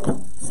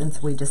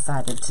since we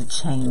decided to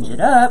change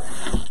it up.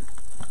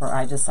 Or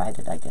I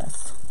decided, I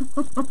guess.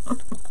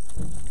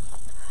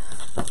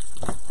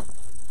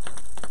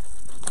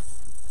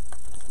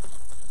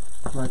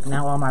 Look,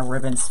 now all my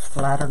ribbons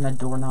flat on the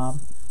doorknob.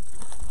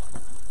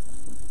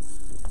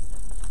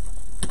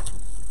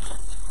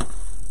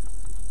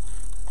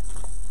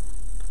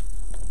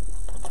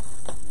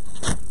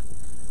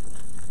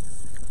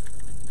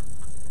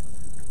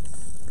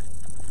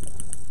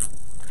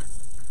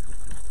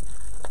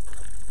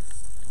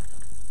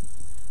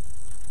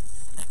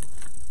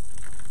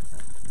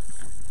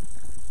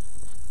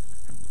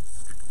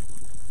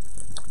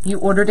 You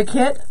ordered a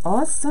kit?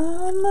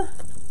 Awesome.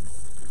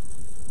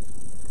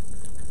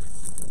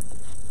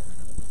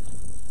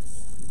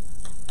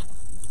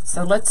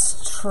 So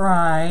let's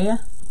try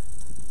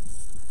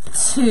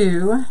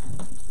to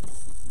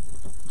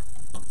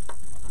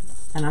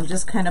And I'm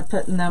just kind of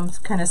putting them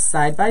kind of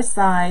side by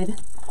side.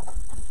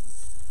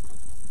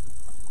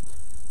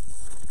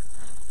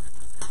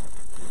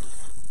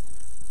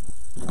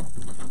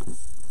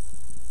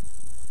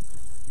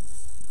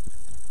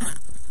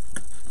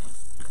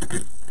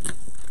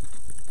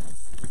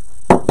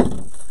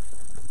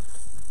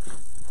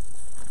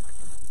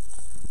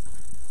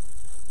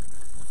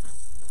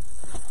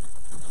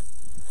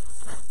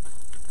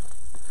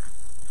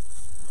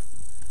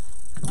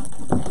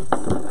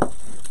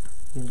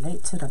 You're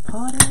late to the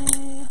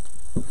party.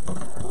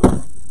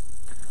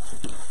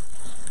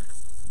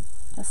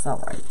 That's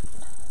all right.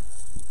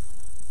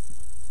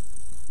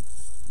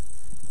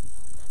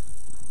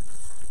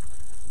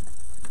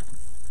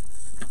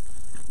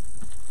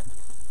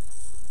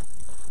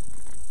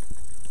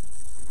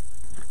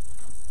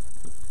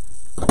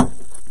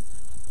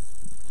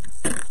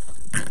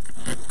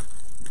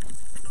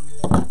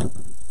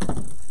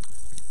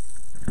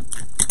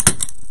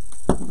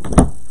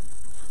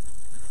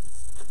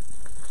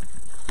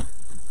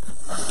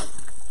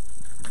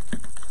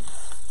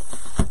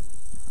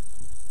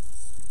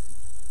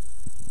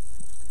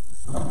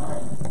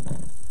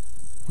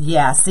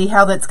 Yeah, see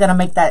how that's going to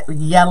make that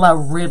yellow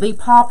really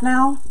pop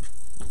now?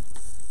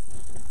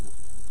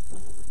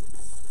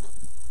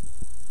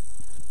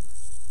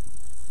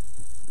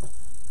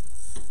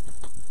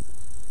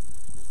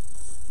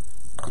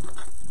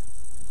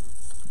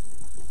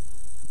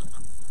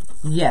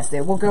 Yes,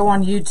 it will go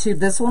on YouTube.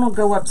 This one will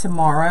go up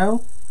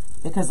tomorrow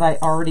because I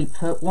already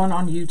put one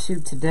on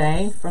YouTube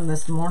today from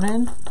this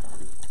morning.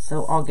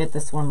 So I'll get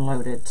this one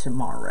loaded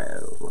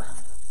tomorrow.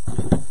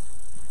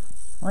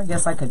 Well, I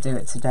guess I could do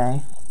it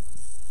today.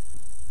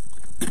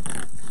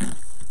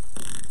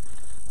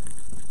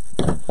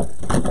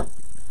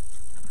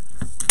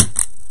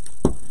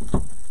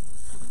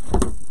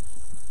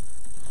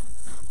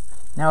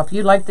 Now, if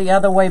you like the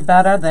other way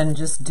better, then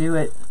just do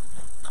it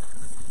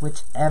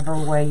whichever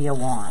way you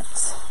want.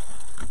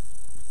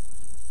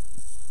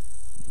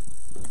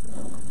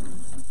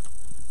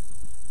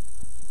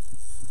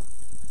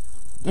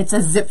 It's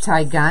a zip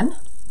tie gun,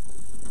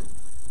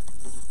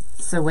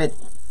 so it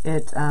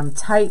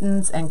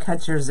tightens and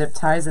cuts your zip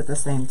ties at the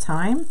same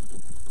time.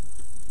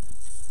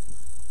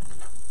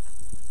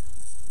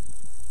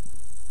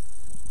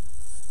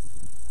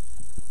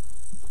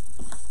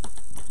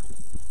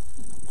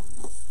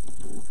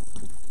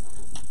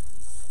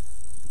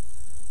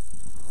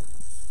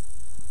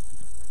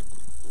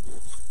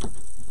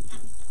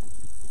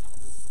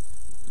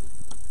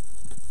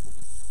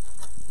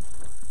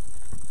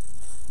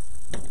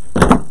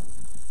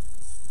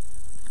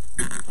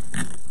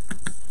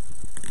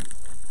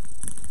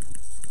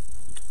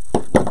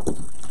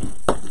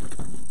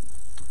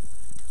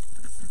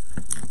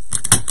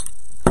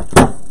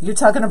 You're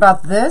talking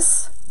about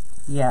this?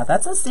 Yeah,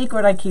 that's a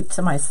secret I keep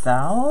to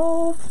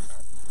myself.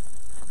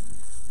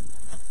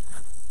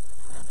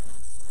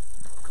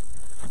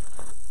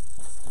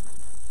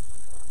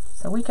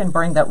 So we can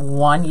bring that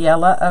one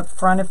yellow up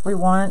front if we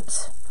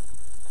want.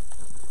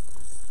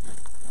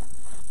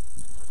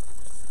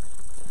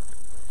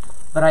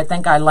 But I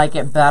think I like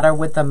it better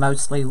with the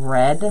mostly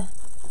red.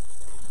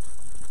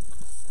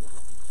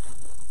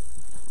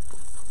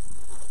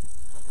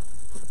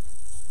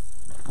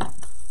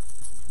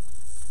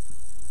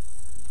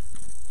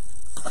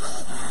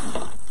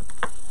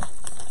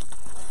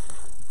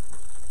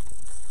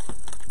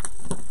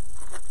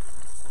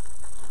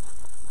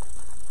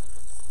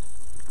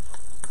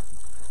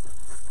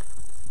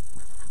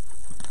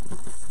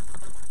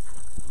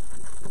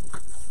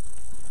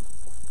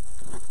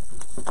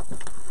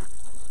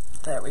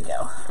 There we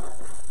go.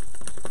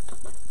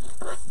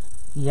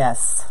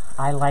 Yes,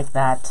 I like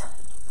that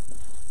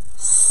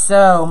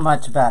so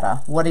much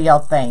better. What do y'all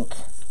think?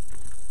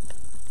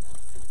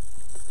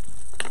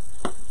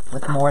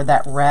 With more of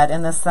that red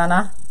in the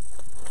center.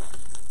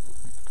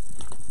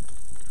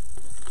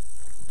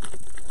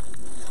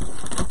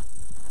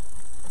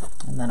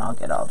 And then I'll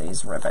get all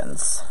these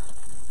ribbons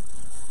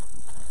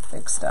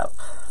fixed up.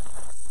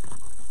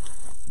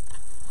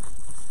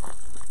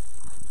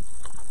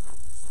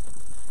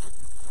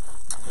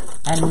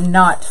 And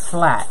not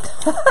flat.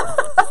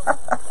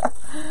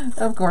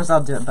 Of course,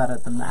 I'll do it better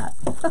than that.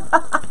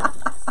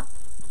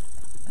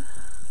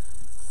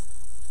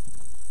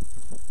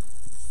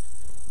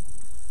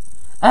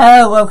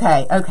 Oh,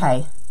 okay,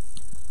 okay.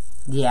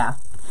 Yeah.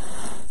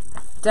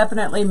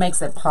 Definitely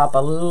makes it pop a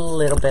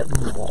little bit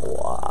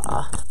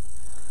more.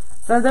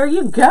 So there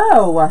you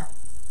go.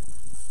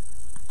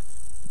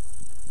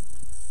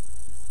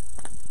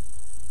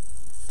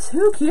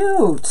 Too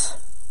cute.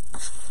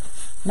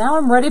 Now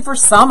I'm ready for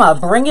summer.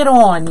 Bring it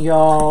on,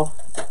 y'all.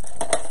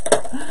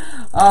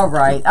 All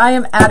right, I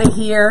am out of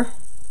here.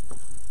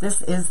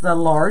 This is the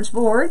large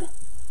board.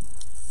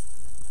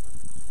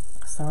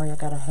 Sorry, I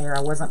got a hair.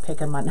 I wasn't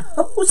picking my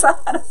nose. I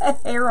had a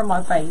hair on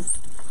my face.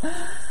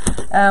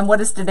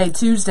 What is today?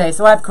 Tuesday.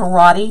 So I have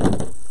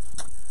karate.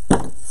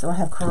 So I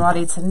have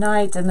karate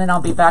tonight, and then I'll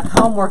be back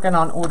home working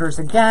on orders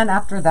again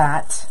after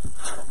that.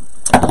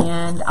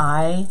 And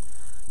I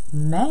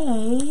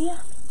may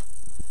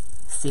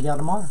See y'all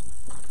tomorrow.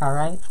 All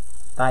right.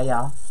 Bye,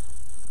 y'all.